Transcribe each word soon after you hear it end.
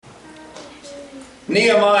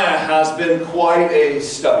Nehemiah has been quite a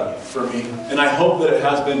study for me, and I hope that it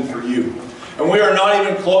has been for you. And we are not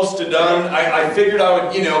even close to done. I figured I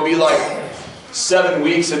would, be like 7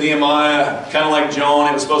 weeks of Nehemiah, kind of like John.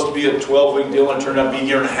 It was supposed to be a 12-week deal, and it turned out to be a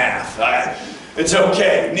year and a half. It's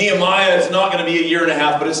okay. Nehemiah is not going to be a year and a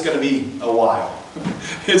half, but it's going to be a while.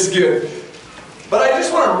 It's good. But I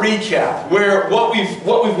just want to recap what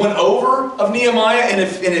we've went over of Nehemiah, and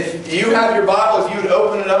if you have your Bible, if you would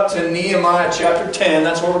open it up to Nehemiah chapter 10,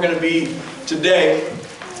 that's where we're going to be today.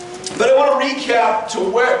 But I want to recap to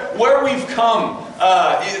where we've come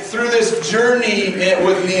through this journey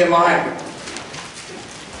with Nehemiah.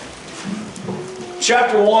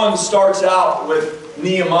 Chapter 1 starts out with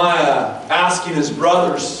Nehemiah asking his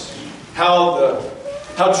brothers how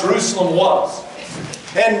Jerusalem was.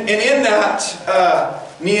 And in that,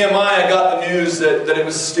 Nehemiah got the news that it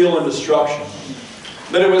was still in destruction,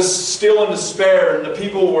 that it was still in despair, and the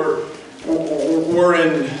people were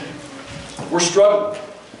struggling.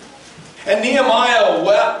 And Nehemiah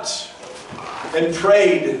wept and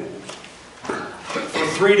prayed for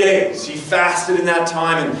 3 days. He fasted in that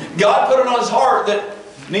time, and God put it on his heart that,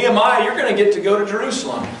 Nehemiah, you're going to get to go to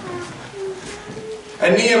Jerusalem.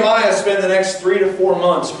 And Nehemiah spent the next 3 to 4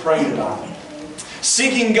 months praying about it,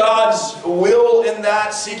 seeking God's will in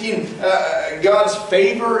that, seeking God's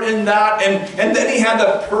favor in that. And then he had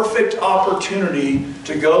the perfect opportunity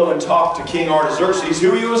to go and talk to King Artaxerxes,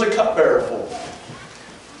 who he was a cupbearer for.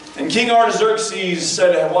 And King Artaxerxes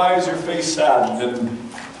said, "Why is your face saddened?"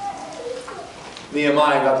 And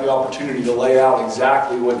Nehemiah got the opportunity to lay out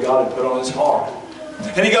exactly what God had put on his heart.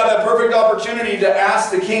 And he got that perfect opportunity to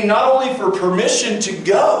ask the king not only for permission to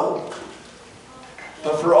go,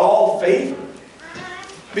 but for all favor.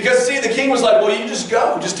 Because, see, the king was like, "Well, you just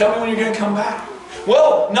go. Just tell me when you're going to come back."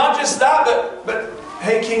 Well, not just that, but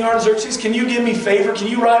hey, King Artaxerxes, can you give me favor? Can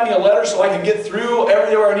you write me a letter so I can get through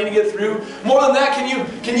everywhere I need to get through? More than that, can you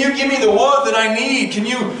give me the wood that I need? Can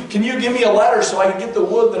you give me a letter so I can get the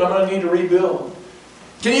wood that I'm going to need to rebuild?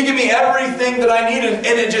 Can you give me everything that I need? And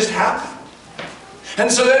it just happened.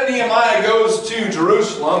 And so then Nehemiah goes to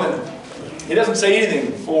Jerusalem, and he doesn't say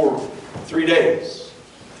anything for 3 days.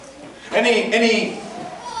 And he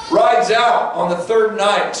rides out on the third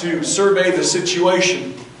night to survey the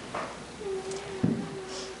situation.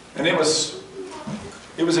 And it was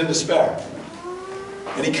in despair.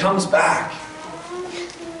 And he comes back.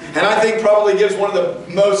 And I think probably gives one of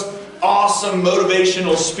the most awesome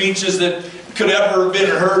motivational speeches that could ever have been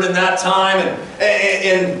heard in that time.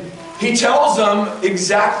 And he tells them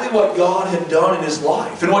exactly what God had done in his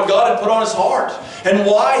life and what God had put on his heart and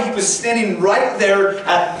why he was standing right there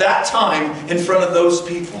at that time in front of those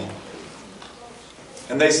people.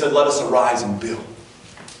 And they said, "Let us arise and build."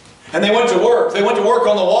 And they went to work. They went to work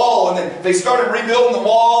on the wall, and then they started rebuilding the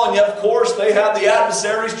wall. And yet, of course, they had the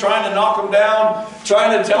adversaries trying to knock them down,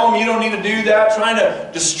 trying to tell them, "You don't need to do that," trying to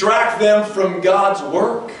distract them from God's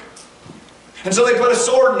work. And so they put a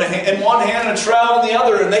sword in one hand and a trowel in the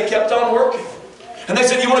other, and they kept on working. And they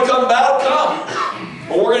said, "You want to come to battle? Come.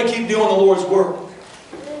 But we're going to keep doing the Lord's work."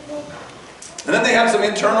 And then they had some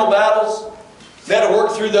internal battles. They had to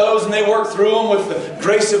work through those, and they worked through them with the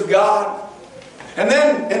grace of God. And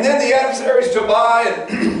then the adversaries, Tobiah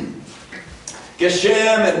and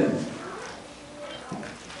Geshem, and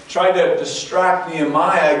tried to distract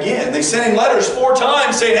Nehemiah again. They sent him letters 4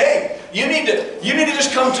 times saying, "Hey, you need to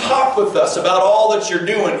just come talk with us about all that you're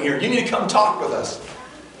doing here. You need to come talk with us."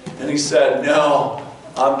 And he said, "No,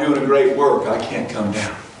 I'm doing a great work. I can't come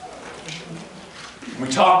down." We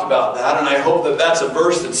talked about that, and I hope that that's a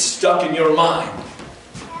verse that's stuck in your mind.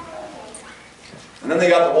 And then they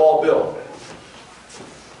got the wall built.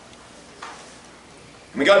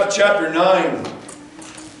 And we got to chapter 9,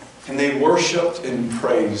 and they worshiped and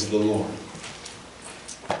praised the Lord.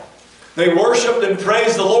 They worshiped and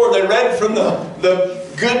praised the Lord. They read from the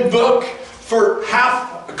good book for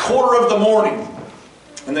a quarter of the morning.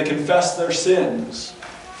 And they confessed their sins.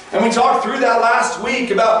 And we talked through that last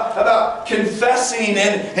week about confessing,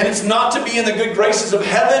 and it's not to be in the good graces of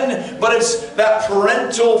heaven, but it's that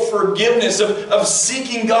parental forgiveness of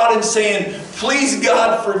seeking God and saying, "Please,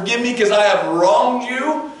 God, forgive me because I have wronged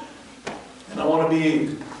you, and I want to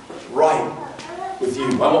be right with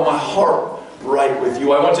you. I want my heart right with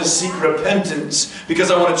you. I want to seek repentance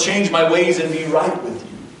because I want to change my ways and be right with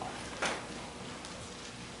you."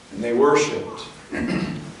 And they worshipped.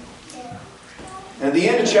 And at the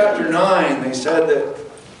end of chapter 9, they said that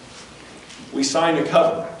we signed a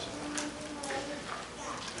covenant.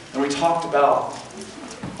 And we talked about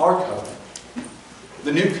our covenant,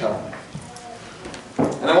 the new covenant.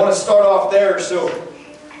 And I want to start off there. So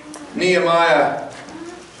Nehemiah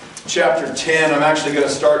chapter 10. I'm actually going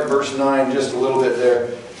to start in verse 9 just a little bit there.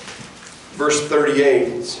 Verse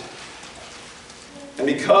 38. And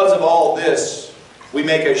because of all this, we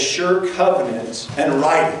make a sure covenant and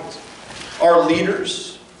write it. Our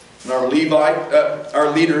leaders, and our Levites,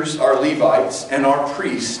 and our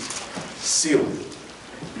priests seal it.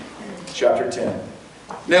 Chapter 10.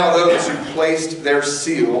 Now those who placed their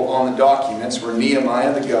seal on the documents were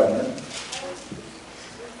Nehemiah the governor,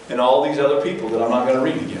 and all these other people that I'm not going to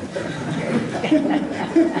read again.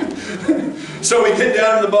 So we get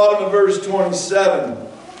down to the bottom of verse 27,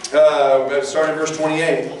 starting verse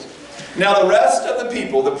 28. Now the rest of the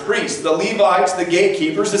people, the priests, the Levites, the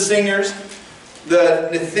gatekeepers, the singers, the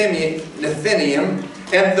Nethinim,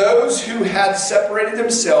 and those who had separated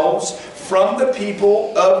themselves from the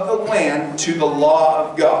people of the land to the law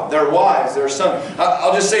of God. Their wives, their sons.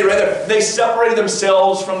 I'll just say right there, they separated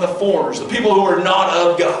themselves from the foreigners, the people who are not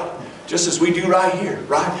of God. Just as we do right here,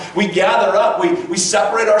 right? We gather up, we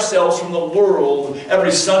separate ourselves from the world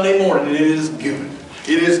every Sunday morning. And it is good.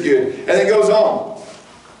 It is good. And it goes on.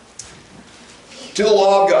 To the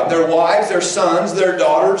law of God. Their wives, their sons, their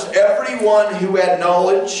daughters, everyone who had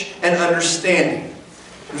knowledge and understanding.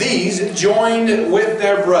 These joined with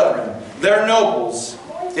their brethren, their nobles,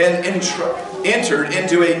 and entered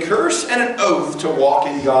into a curse and an oath to walk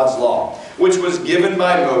in God's law, which was given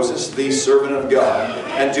by Moses, the servant of God,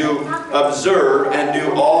 and to observe and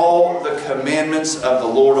do all the commandments of the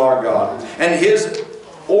Lord our God, and His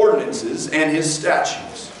ordinances and His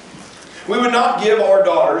statutes. We would not give our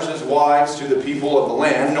daughters as wives to the people of the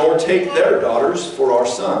land, nor take their daughters for our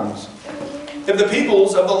sons. If the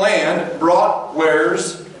peoples of the land brought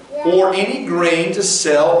wares or any grain to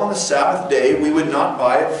sell on the Sabbath day, we would not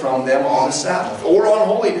buy it from them on the Sabbath or on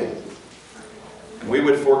holy day. And we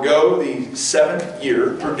would forego the 7th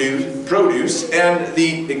year produce and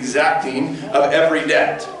the exacting of every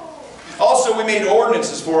debt. Also, we made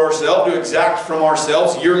ordinances for ourselves to exact from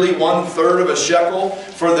ourselves yearly 1/3 of a shekel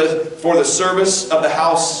for the service of the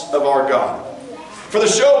house of our God. For the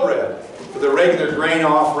showbread, for the regular grain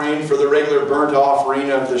offering, for the regular burnt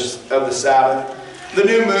offering of the Sabbath, the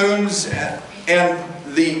new moons and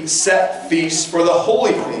the set feasts, for the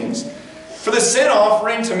holy things, for the sin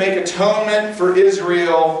offering to make atonement for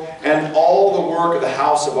Israel, and all the work of the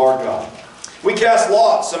house of our God. We cast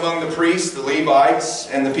lots among the priests, the Levites,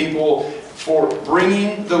 and the people for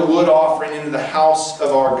bringing the wood offering into the house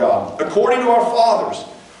of our God, according to our fathers'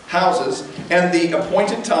 houses, and the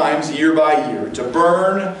appointed times year by year, to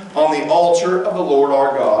burn on the altar of the Lord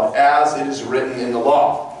our God, as it is written in the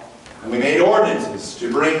law. And we made ordinances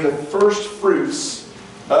to bring the first fruits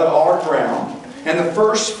of our ground, and the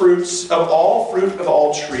first fruits of all fruit of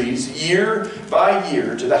all trees, year by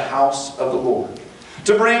year, to the house of the Lord.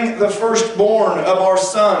 To bring the firstborn of our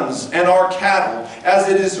sons and our cattle, as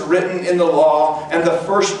it is written in the law, and the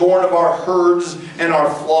firstborn of our herds and our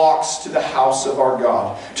flocks to the house of our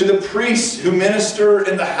God. To the priests who minister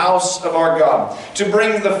in the house of our God. To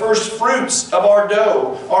bring the first fruits of our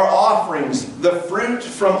dough, our offerings, the fruit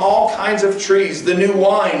from all kinds of trees, the new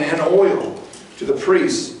wine and oil. To the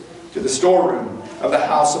priests, to the storeroom of the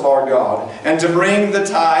house of our God, and to bring the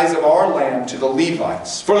tithes of our land to the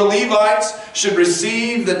Levites. For the Levites should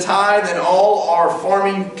receive the tithe in all our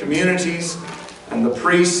farming communities, and the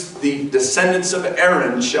priests, the descendants of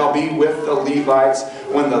Aaron, shall be with the Levites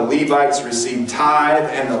when the Levites receive tithe,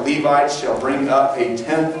 and the Levites shall bring up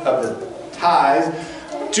 1/10 of the tithe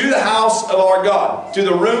to the house of our God, to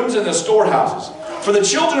the rooms and the storehouses. For the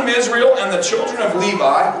children of Israel and the children of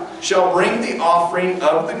Levi shall bring the offering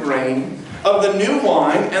of the grain, of the new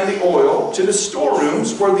wine and the oil, to the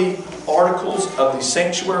storerooms where the articles of the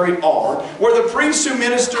sanctuary are, where the priests who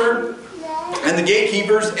minister and the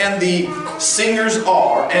gatekeepers and the singers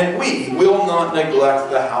are, and we will not neglect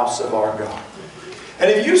the house of our God. And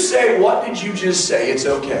if you say, "What did you just say?" it's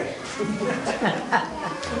okay.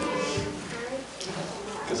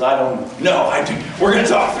 Because I don't know. We're going to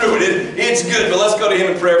talk through it. It's good, but let's go to Him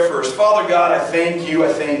in prayer first. Father God, I thank you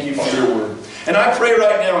for your word. And I pray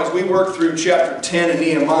right now as we work through chapter 10 in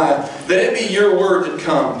Nehemiah, that it be your word that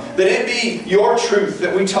come. That it be your truth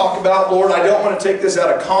that we talk about, Lord. I don't want to take this out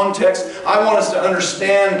of context. I want us to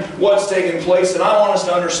understand what's taking place, and I want us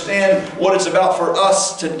to understand what it's about for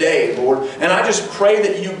us today, Lord. And I just pray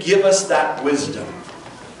that you give us that wisdom.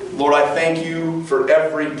 Lord, I thank you for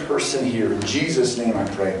every person here. In Jesus' name I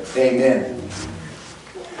pray. Amen.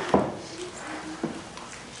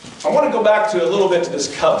 I want to go back to a little bit to this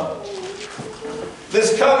covenant.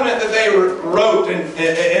 This covenant that they wrote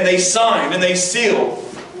and they signed and they sealed.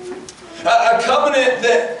 A covenant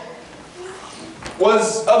that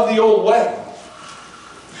was of the old way.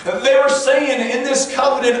 They were saying, in this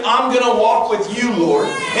covenant, I'm going to walk with you, Lord.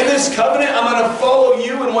 In this covenant, I'm going to follow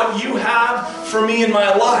you and what you have for me in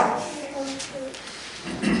my life.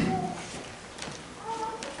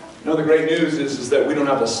 You know, the great news is that we don't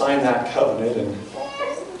have to sign that covenant and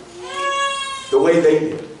the way they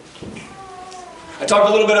did. I talked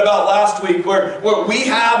a little bit about last week where we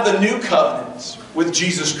have the new covenant with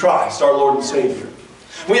Jesus Christ, our Lord and Savior.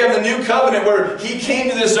 We have the new covenant where He came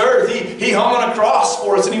to this earth. He hung on a cross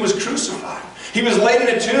for us and He was crucified. He was laid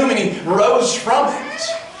in a tomb and He rose from it.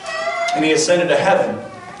 And He ascended to heaven.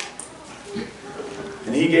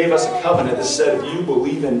 And He gave us a covenant that said, if you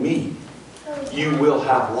believe in me, you will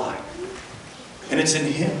have life. And it's in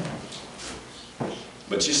Him.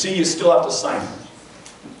 But you see, you still have to sign it.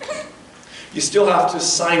 You still have to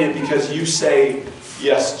sign it because you say,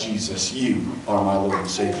 yes, Jesus, you are my Lord and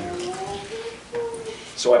Savior.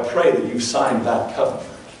 So I pray that you've signed that covenant,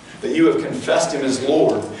 that you have confessed Him as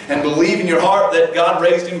Lord, and believe in your heart that God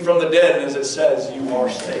raised Him from the dead, and as it says, you are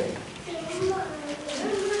saved.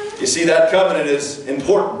 You see, that covenant is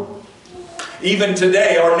important. Even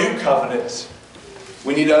today, our new covenant,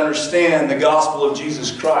 we need to understand the gospel of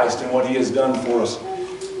Jesus Christ and what He has done for us.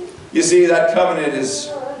 You see, that covenant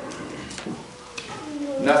is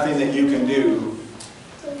nothing that you can do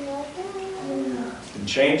to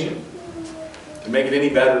change it, to make it any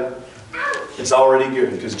better. It's already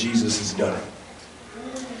good because Jesus has done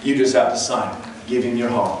it. You just have to sign it. Give Him your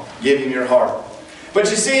heart. Give Him your heart. But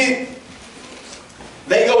you see,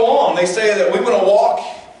 they go on. They say that we want to walk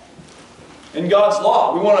in God's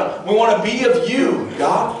law. We want to be of you,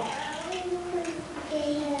 God.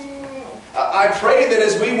 I pray that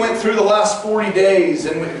as we went through the last 40 days,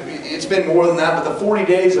 and it's been more than that, but the 40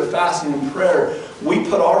 days of fasting and prayer, we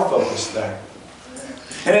put our focus there.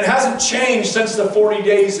 And it hasn't changed since the 40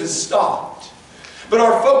 days has stopped. But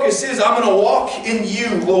our focus is, I'm going to walk in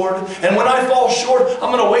you, Lord. And when I fall short,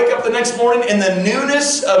 I'm going to wake up the next morning in the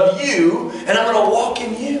newness of you, and I'm going to walk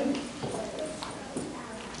in you.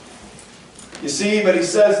 You see, but he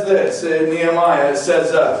says this in Nehemiah. It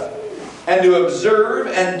says, and to observe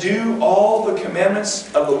and do all the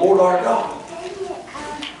commandments of the Lord our God.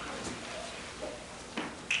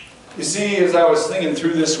 You see, as I was thinking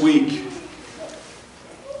through this week,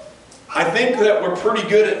 I think that we're pretty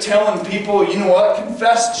good at telling people, you know what,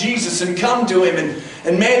 confess Jesus and come to Him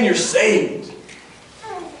and man, you're saved.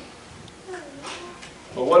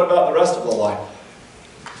 But what about the rest of the life?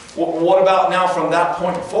 What about now from that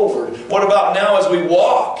point forward? What about now as we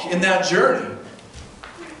walk in that journey?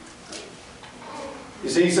 You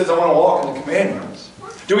see, he says, I want to walk in the commandments.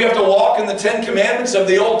 Do we have to walk in the 10 commandments of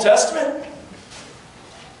the Old Testament?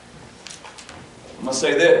 I'm going to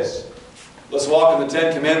say this. Let's walk in the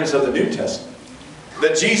 10 commandments of the New Testament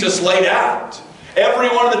that Jesus laid out. Every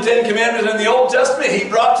one of the 10 commandments in the Old Testament, He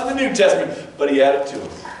brought to the New Testament, but He added to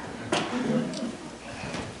it.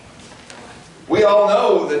 We all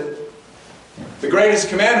know that the greatest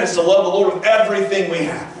commandment is to love the Lord with everything we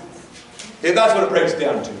have. That's what it breaks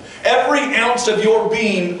down to. Every ounce of your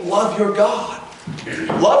being, love your God.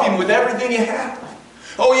 Love Him with everything you have.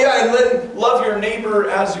 Oh yeah, and then love your neighbor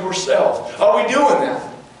as yourself. Are we doing that?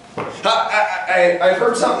 I've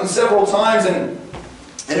heard something several times, and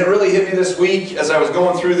it really hit me this week as I was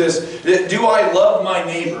going through this. Do I love my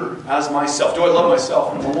neighbor as myself? Do I love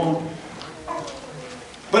myself, number one?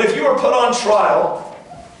 But if you are put on trial,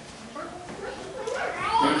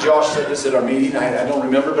 maybe Josh said this at our meeting, I don't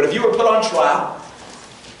remember, but if you were put on trial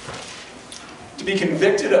to be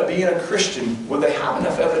convicted of being a Christian, would they have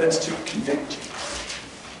enough evidence to convict you?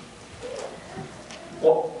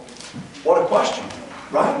 Well, what a question,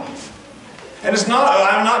 right? And it's not,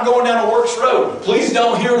 I'm not going down a works road. Please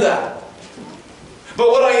don't hear that. But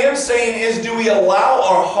what I am saying is, do we allow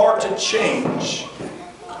our heart to change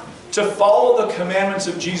to follow the commandments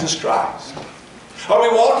of Jesus Christ? Are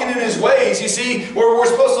we walking in His ways? You see, we're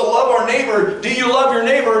supposed to love our neighbor. Do you love your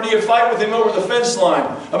neighbor, or do you fight with him over the fence line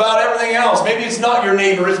about everything else? Maybe it's not your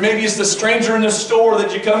neighbor. Maybe it's the stranger in the store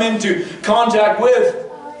that you come into contact with.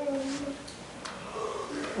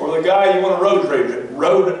 Or the guy you want to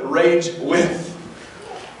road rage with.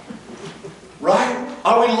 Right?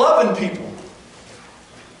 Are we loving people?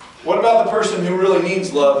 What about the person who really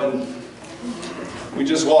needs love and we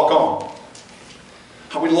just walk on?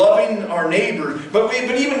 Are we loving our neighbor? But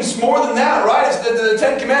even more than that, right? It's the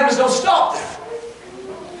 10 Commandments don't stop there.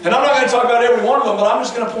 And I'm not going to talk about every one of them, but I'm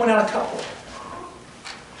just going to point out a couple.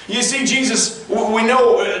 You see, Jesus, we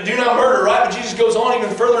know, do not murder, right? But Jesus goes on even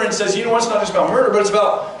further and says, you know what, it's not just about murder, but it's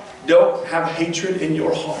about don't have hatred in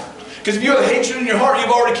your heart. Because if you have hatred in your heart,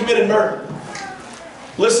 you've already committed murder.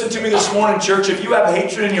 Listen to me this morning, church. If you have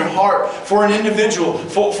hatred in your heart for an individual,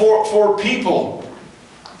 for people,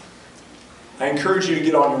 I encourage you to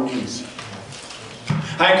get on your knees.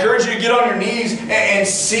 I encourage you to get on your knees and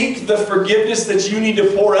seek the forgiveness that you need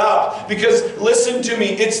to pour out. Because listen to me,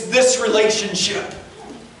 it's this relationship.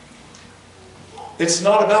 It's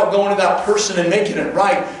not about going to that person and making it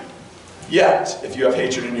right yet, if you have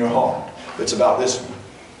hatred in your heart. It's about this one.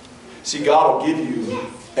 See, God will give you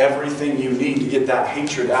everything you need to get that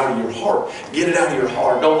hatred out of your heart. Get it out of your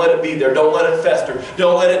heart. Don't let it be there. Don't let it fester.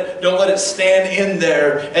 Don't let it stand in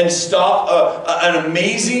there and stop an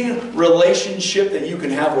amazing relationship that you can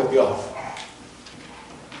have with God.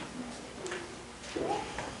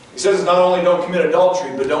 He says not only don't commit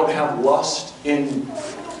adultery, but don't have lust in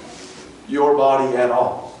your body at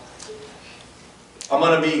all. I'm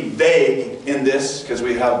going to be vague in this because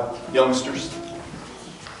we have youngsters.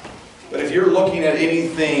 But if you're looking at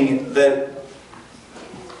anything that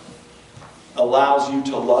allows you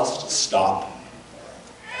to lust, stop.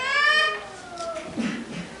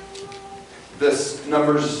 This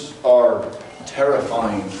numbers are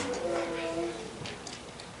terrifying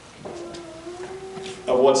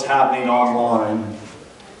of what's happening online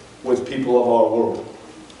with people of our world,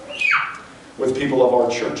 with people of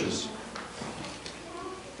our churches.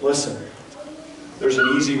 Listen, there's an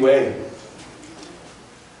easy way.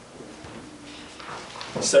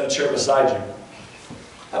 Set a chair beside you.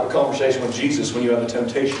 Have a conversation with Jesus when you have a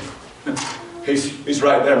temptation. He's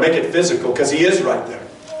right there. Make it physical because He is right there.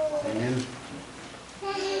 Amen.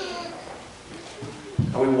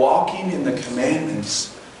 Are we walking in the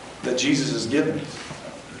commandments that Jesus has given us?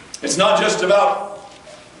 It's not just about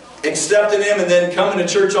accepting Him and then coming to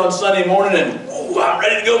church on Sunday morning and, I'm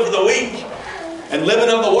ready to go for the week. And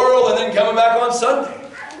living of the world and then coming back on Sunday.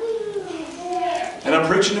 And I'm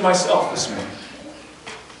preaching to myself this morning.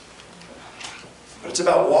 But it's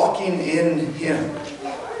about walking in Him.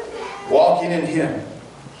 Walking in Him.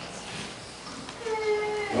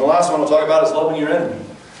 And the last one I'll talk about is loving your enemy.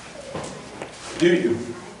 Do you?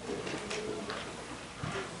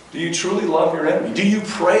 Do you truly love your enemy? Do you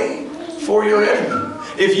pray for your enemy?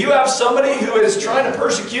 If you have somebody who is trying to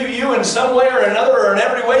persecute you in some way or another, or in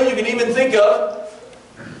every way you can even think of,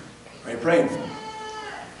 are you praying for them?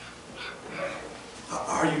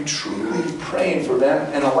 Are you truly praying for them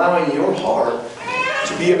and allowing your heart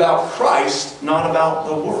to be about Christ, not about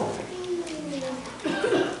the world?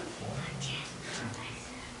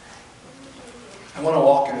 I want to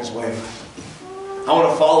walk in His way. I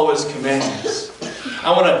want to follow His commandments.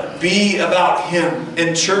 I want to be about Him.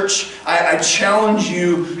 In church, I challenge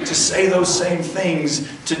you to say those same things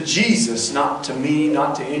to Jesus, not to me,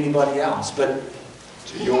 not to anybody else, but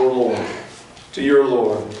to your Lord. To your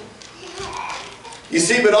Lord. You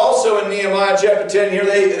see, but also in Nehemiah chapter 10 here,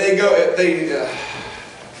 they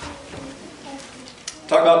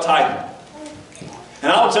talk about tithing.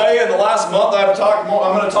 And I'll tell you, in the last month, I'm going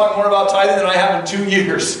to talk more about tithing than I have in 2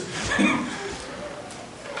 years.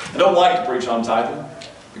 I don't like to preach on tithing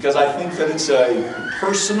because I think that it's a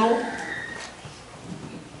personal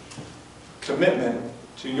commitment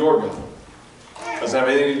to your God. Doesn't have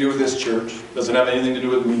anything to do with this church. Doesn't have anything to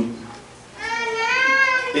do with me.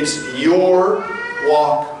 It's your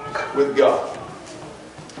walk with God.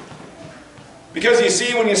 Because you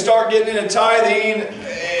see, when you start getting into tithing,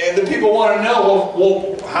 the people want to know,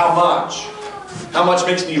 well, how much? How much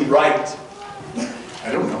makes me right?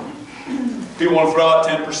 I don't know. People want to throw out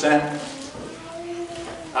 10%.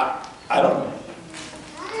 I don't know.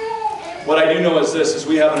 What I do know is this, is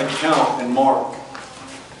we have an account in Mark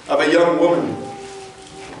of a young woman.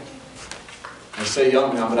 I say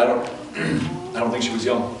young now, but I don't think she was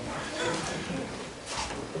young.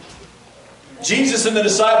 Jesus and the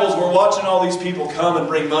disciples were watching all these people come and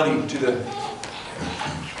bring money to the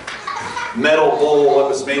metal bowl that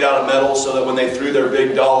was made out of metal, so that when they threw their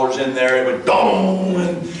big dollars in there, it would boom,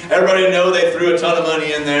 and everybody would know they threw a ton of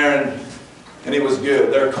money in there, and it was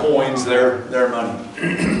good. Their coins, their money.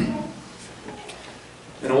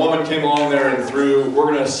 And a woman came along there and threw, we're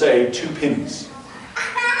going to say, 2 pennies.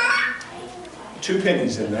 2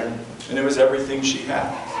 pennies in there, and it was everything she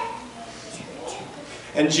had.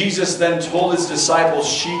 And Jesus then told His disciples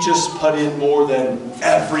she just put in more than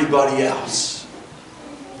everybody else.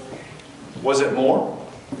 Was it more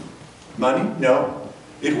money? No,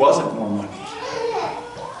 it wasn't more money.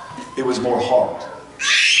 It was more heart.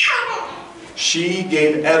 She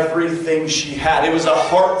gave everything she had. It was a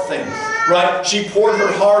heart thing, right? She poured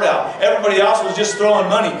her heart out. Everybody else was just throwing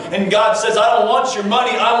money. And God says, I don't want your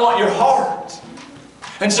money, I want your heart.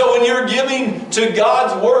 And so when you're giving to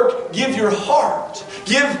God's work, give your heart.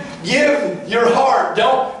 Give your heart.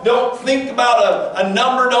 Don't think about a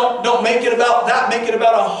number. Don't make it about that. Make it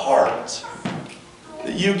about a heart.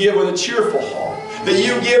 That you give with a cheerful heart. That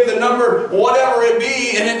you give the number, whatever it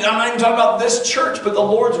be. And I'm not even talking about this church, but the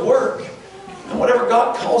Lord's work. And whatever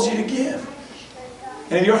God calls you to give.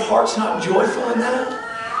 And if your heart's not joyful in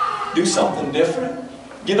that, do something different.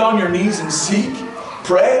 Get on your knees and seek.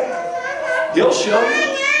 Pray. He'll show you.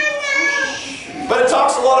 But it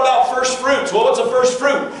talks a lot about first fruits. Well, what's a first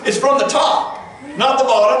fruit? It's from the top, not the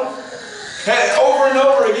bottom. And over and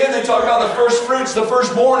over again, they talk about the first fruits, the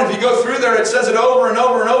firstborn. If you go through there, it says it over and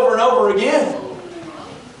over and over and over again.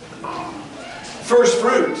 First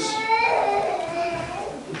fruits.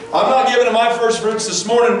 I'm not giving to my first fruits this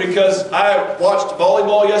morning because I watched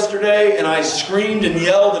volleyball yesterday and I screamed and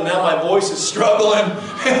yelled and now my voice is struggling.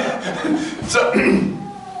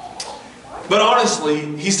 But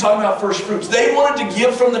honestly, he's talking about first fruits. They wanted to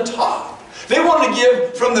give from the top. They wanted to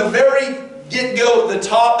give from the very get-go at the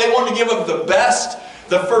top. They wanted to give of the best,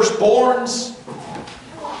 the firstborns.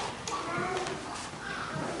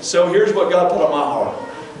 So here's what God put on my heart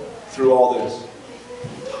through all this.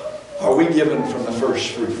 Are we giving from the first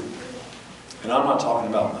fruit? And I'm not talking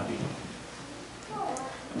about money.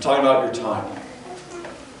 I'm talking about your time.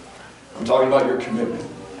 I'm talking about your commitment.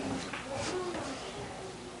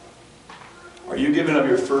 Are you giving of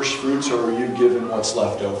your first fruits or are you giving what's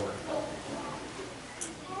left over?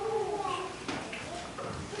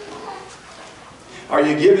 Are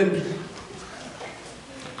you giving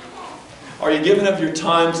of your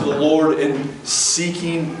time to the Lord and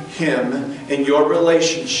seeking Him in your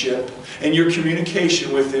relationship and your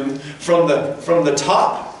communication with Him from the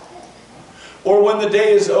top? Or when the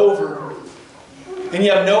day is over and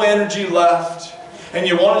you have no energy left and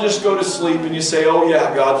you want to just go to sleep and you say, oh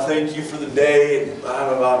yeah, God, thank you for the day, and blah,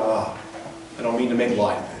 blah, blah, blah. I don't mean to make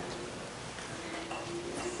light of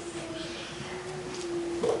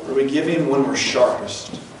it. Or we give Him when we're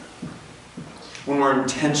sharpest. When we're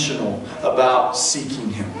intentional about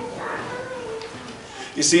seeking Him.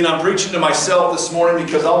 You see, and I'm preaching to myself this morning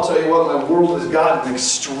because I'll tell you what, my world has gotten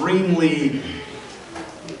extremely...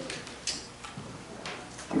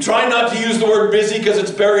 I'm trying not to use the word busy because it's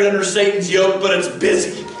buried under Satan's yoke, but it's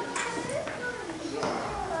busy.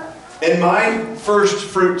 And my first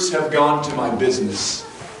fruits have gone to my business,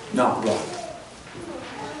 not right.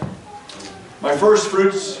 My first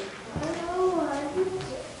fruits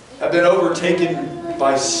have been overtaken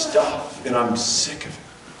by stuff, and I'm sick of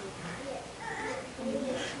it.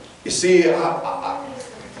 You see, I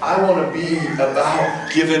want to be about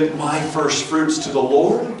giving my first fruits to the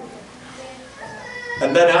Lord.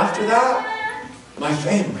 And then after that, my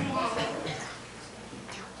family.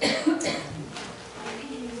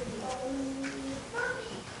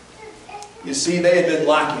 You see, they had been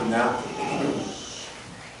lacking that.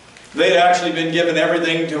 They had actually been given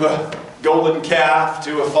everything to a golden calf,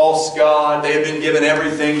 to a false god. They had been given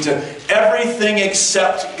everything to everything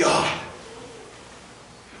except God.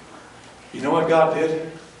 You know what God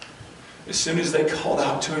did? As soon as they called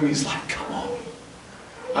out to Him, He's like, come on.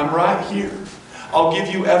 I'm right here. I'll give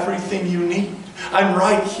you everything you need. I'm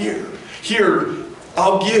right here. Here,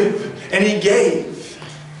 I'll give. And He gave.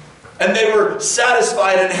 And they were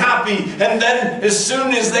satisfied and happy. And then as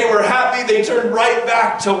soon as they were happy, they turned right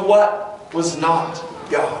back to what was not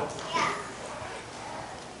God.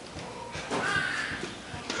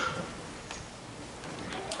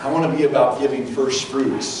 I want to be about giving first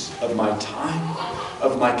fruits of my time,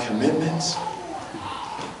 of my commitments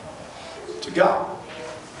to God.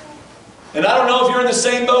 And I don't know if you're in the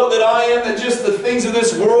same boat that I am, that just the things of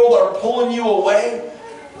this world are pulling you away.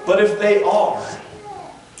 But if they are,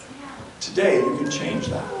 today you can change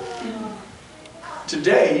that.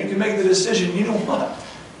 Today you can make the decision, you know what?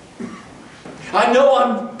 I know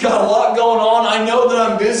I've got a lot going on. I know that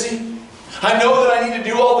I'm busy. I know that I need to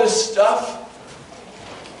do all this stuff.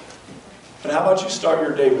 But how about you start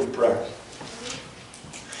your day with prayer?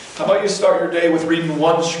 How about you start your day with reading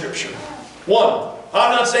one scripture? One.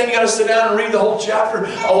 I'm not saying you got to sit down and read the whole chapter, a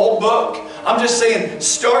whole book. I'm just saying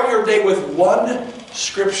start your day with one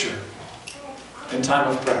scripture in time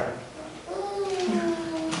of prayer.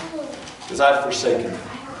 Because I've forsaken it.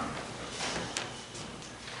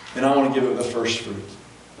 And I want to give it the first fruit.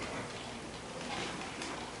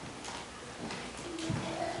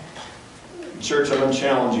 Church, I'm going to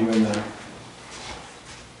challenge you in that.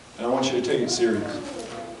 And I want you to take it serious.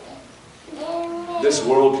 This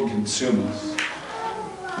world can consume us.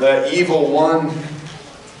 The evil one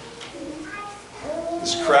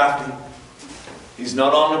is crafty. He's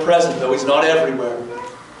not omnipresent, though. He's not everywhere.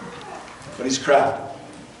 But he's crafty.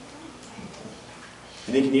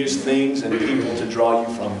 And He can use things and people to draw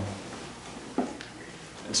you from Him.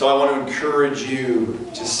 And so I want to encourage you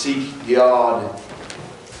to seek God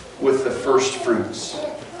with the first fruits.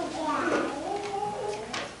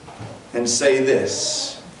 And say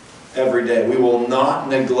this every day: we will not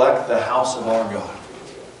neglect the house of our God.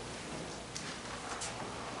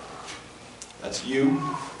 That's you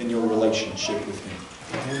and your relationship with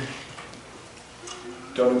Him.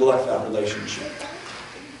 Don't neglect that relationship.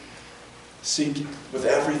 Seek Him with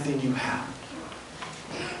everything you have.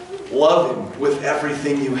 Love Him with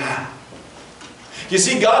everything you have. You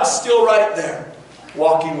see, God's still right there,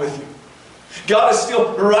 walking with you. God is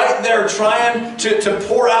still right there trying to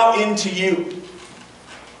pour out into you.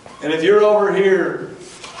 And if you're over here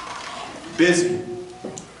busy,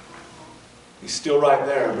 He's still right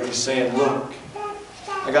there, but He's saying, look,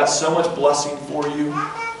 I got so much blessing for you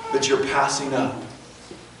that you're passing up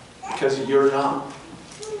because you're not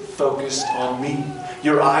focused on me.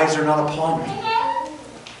 Your eyes are not upon me.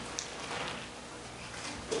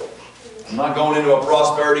 I'm not going into a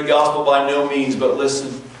prosperity gospel by no means, but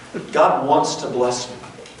listen, God wants to bless you.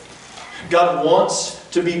 God wants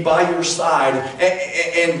to be by your side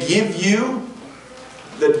and give you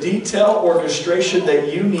the detailed orchestration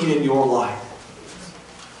that you need in your life.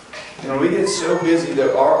 And when we get so busy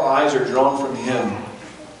that our eyes are drawn from Him,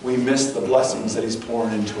 we miss the blessings that He's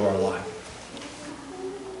pouring into our life.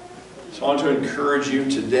 So I want to encourage you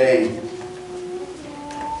today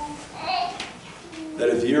that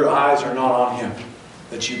if your eyes are not on Him,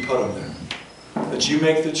 that you put them there. That you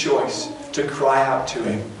make the choice to cry out to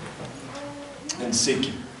Him and seek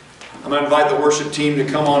Him. I'm going to invite the worship team to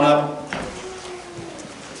come on up.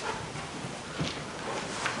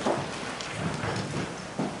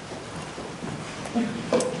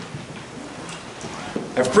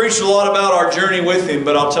 I've preached a lot about our journey with Him,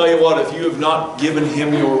 but I'll tell you what, if you have not given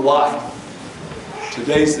Him your life,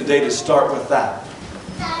 today's the day to start with that.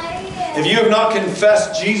 If you have not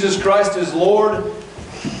confessed Jesus Christ as Lord,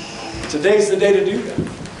 today's the day to do that.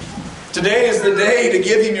 Today is the day to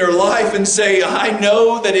give Him your life and say, I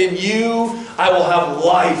know that in you I will have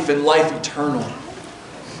life and life eternal.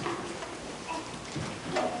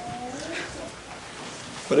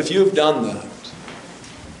 But if you have done that,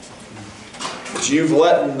 that you've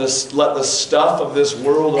let the stuff of this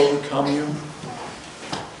world overcome you,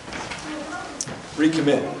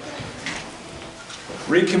 recommit.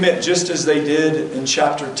 Recommit just as they did in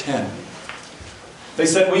chapter 10. They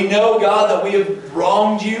said, we know, God, that we have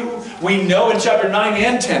wronged you. We know in chapter 9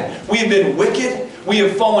 and 10, we have been wicked. We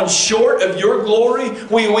have fallen short of your glory.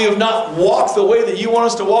 We have not walked the way that you want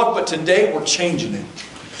us to walk, but today we're changing it.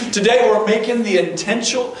 Today we're making the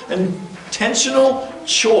intentional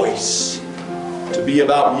choice to be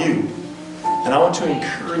about you. And I want to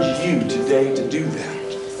encourage you today to do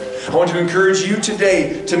that. I want to encourage you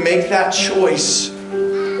today to make that choice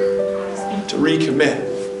to recommit.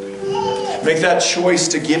 Make that choice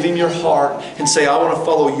to give Him your heart and say, I want to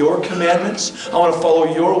follow your commandments. I want to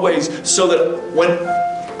follow your ways, so that when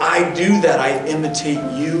I do that, I imitate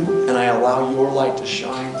you and I allow your light to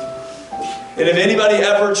shine. And if anybody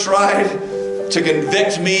ever tried to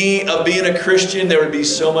convict me of being a Christian, there would be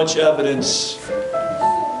so much evidence.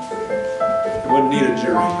 I wouldn't need a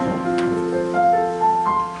jury.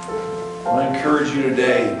 I want to encourage you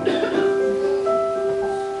today,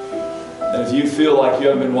 and if you feel like you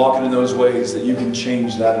haven't been walking in those ways, that you can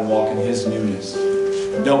change that and walk in His newness.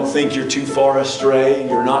 Don't think you're too far astray.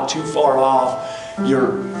 You're not too far off.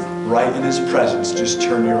 You're right in His presence. Just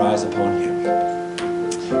turn your eyes upon Him.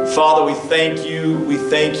 Father, we thank you. We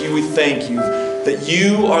thank you. We thank you that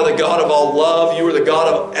you are the God of all love. You are the God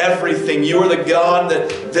of everything. You are the God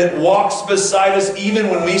that walks beside us even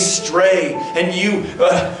when we stray. And you,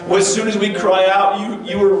 as soon as we cry out,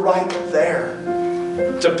 you are right there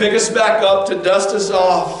to pick us back up, to dust us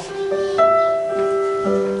off.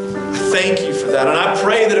 Thank you for that. And I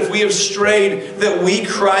pray that if we have strayed, that we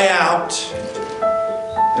cry out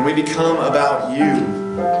and we become about you.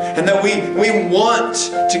 And that we want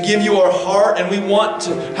to give you our heart, and we want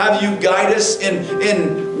to have you guide us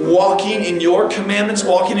in walking in your commandments,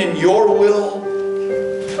 walking in your will.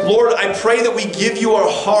 Lord, I pray that we give you our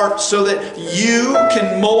heart so that you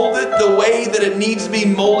can mold it the way that it needs to be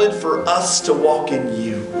molded for us to walk in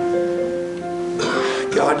you.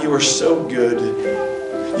 God, you are so good.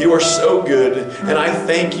 You are so good, and I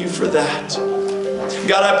thank you for that.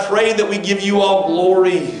 God, I pray that we give you all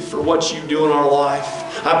glory for what you do in our life.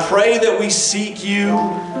 I pray that we seek you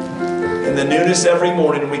in the newness every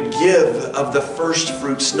morning. We give of the first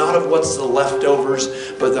fruits, not of what's the leftovers,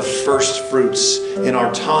 but the first fruits in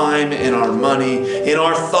our time, in our money, in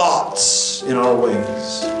our thoughts, in our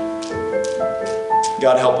ways.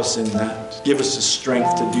 God, help us in that. Give us the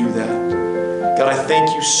strength to do that. God, I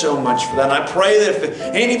thank you so much for that. And I pray that if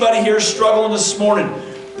anybody here is struggling this morning,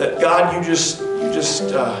 that God, you just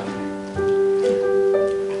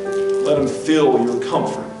let them feel your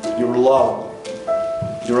comfort, your love,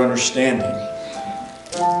 your understanding.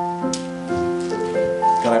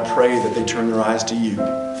 God, I pray that they turn their eyes to you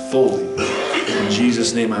fully. In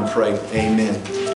Jesus' name I pray, amen.